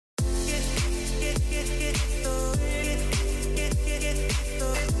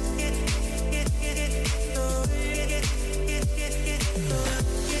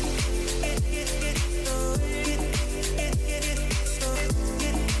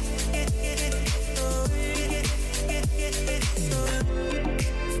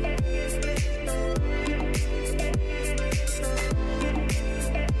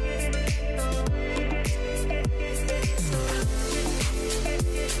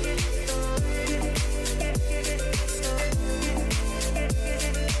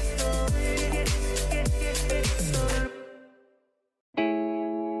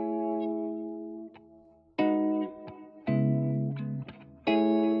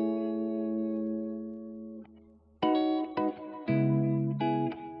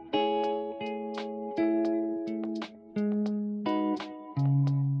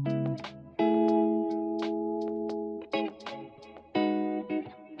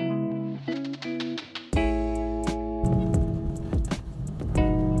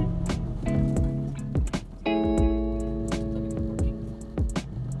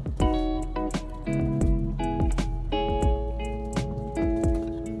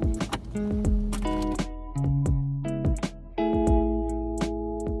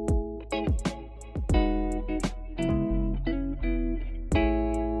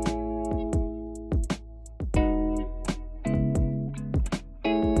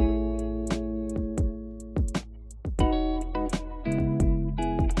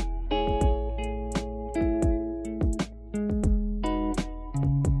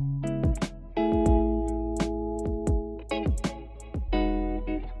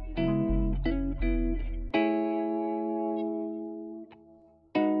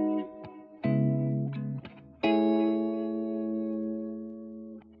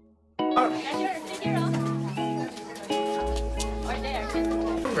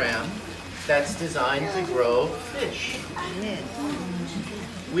Program that's designed to grow fish.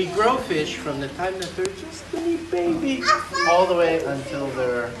 We grow fish from the time that they're just a wee baby all the way until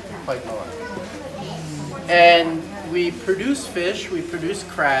they're quite large. And we produce fish, we produce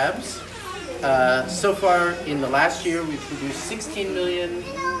crabs. So far in the last year we produced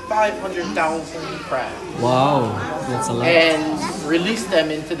 16,500,000 crabs. Wow, that's a lot. And release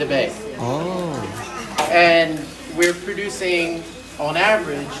them into the bay. Oh. And we're producing on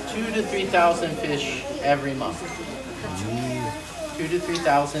average 2,000 to 3,000 fish every month. 2,000 to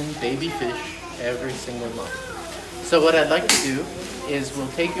 3,000 baby fish every single month. So what I'd like to do is we'll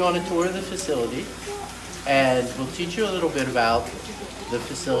take you on a tour of the facility and we'll teach you a little bit about the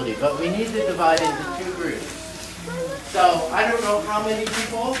facility. But we need to divide into two groups. So I don't know how many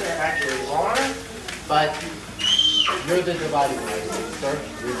people there actually are, but you're the dividing line, sir.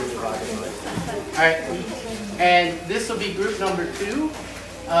 You're the dividing line. All right, and this will be group number 2.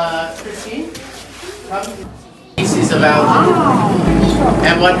 Christine, come. Species of algae.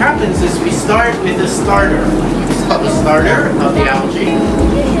 And what happens is we start with a starter. It's called the starter of the algae.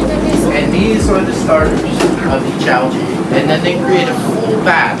 And these are the starters of each algae. And then they create a full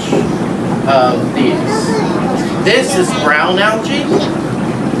batch of these. This is brown algae.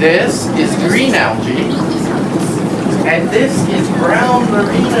 This is green algae. And this is brown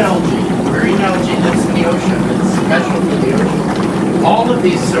marine algae. Marine algae that's in the ocean. It's special to the ocean. All of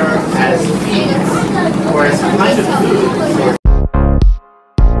these serve as feed or as a kind of food.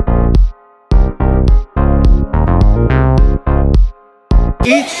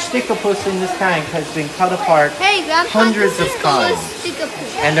 Each stickopus in this tank has been cut apart hundreds of times.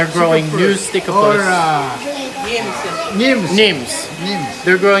 And they're growing new stickopus. Nymphs.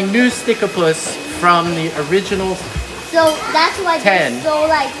 They're growing new stickopus from the original so that's why 10 so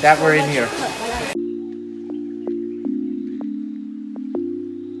that were in here.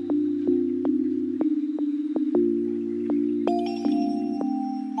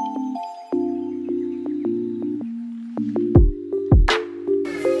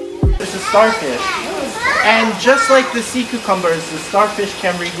 There's a starfish. And just like the sea cucumbers, the starfish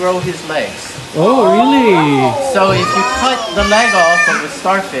can regrow his legs. Oh, really? So if you cut the leg off of a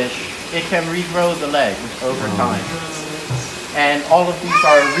starfish, it can regrow the leg over time. And all of these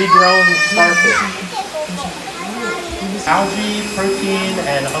are regrown starfish. Algae, protein,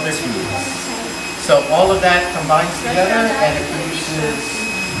 and other foods. So all of that combines together and it produces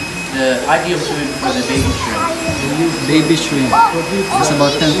the ideal food for the baby shrimp. Baby shrimp. It's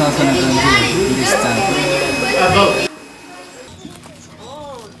about 10,000 of them here in this tank. Both.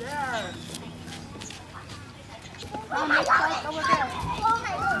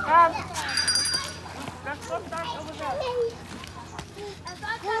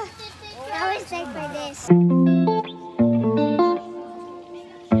 I was like for this.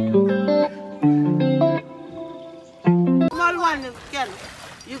 Small one, you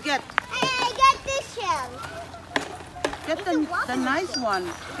get. Hey, I got this shell. Get the nice one.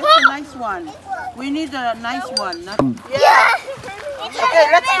 Get the nice one. We need a nice one. Not... Yeah. Okay,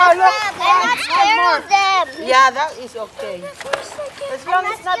 let's go look. I'm not scared of them. Yeah, that is okay. As long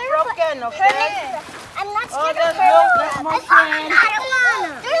as it's not broken, okay? I'm not Oh, scared there's of them. there's more friends. I don't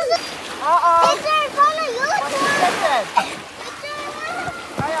wanna. Uh-oh. Is there gonna look? What is that?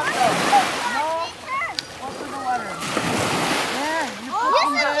 Hurry up, go. No. Go to the water. There, you put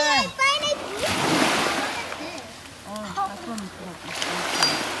in there. Oh, that one is broken.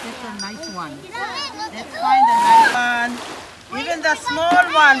 Get a nice one. Let's find a nice one. Even the small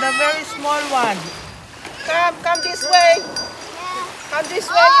one, the very small one. Come this way. Come this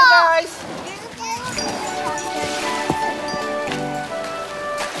way, you guys.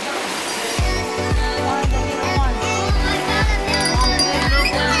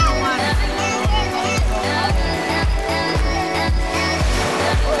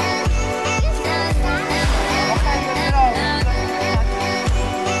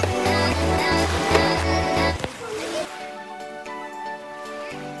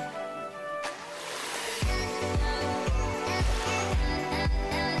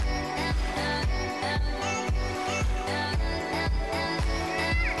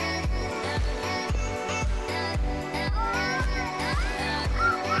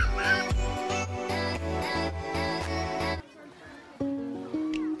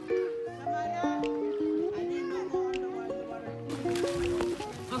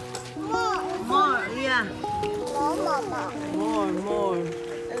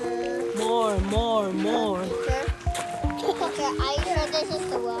 More. Okay, are you sure this is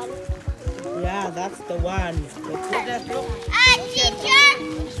the one? Yeah, that's the one. Look at that. Look. Teacher.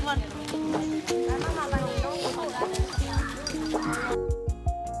 This one.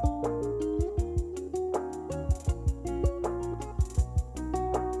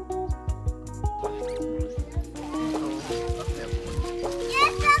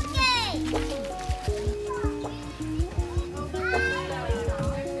 Yes, okay.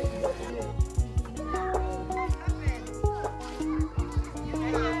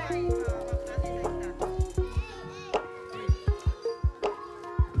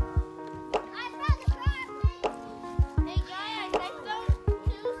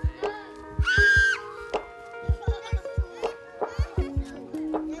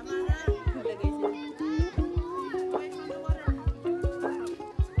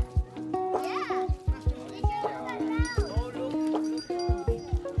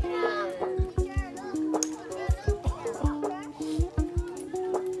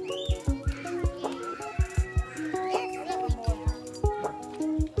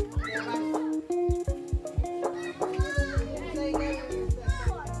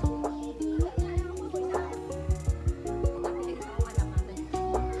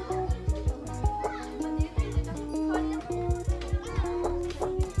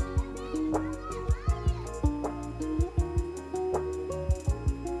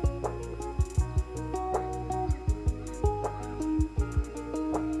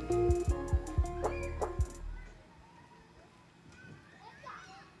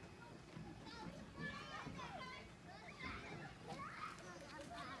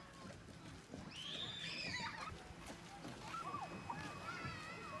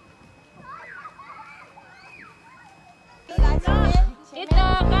 Ito.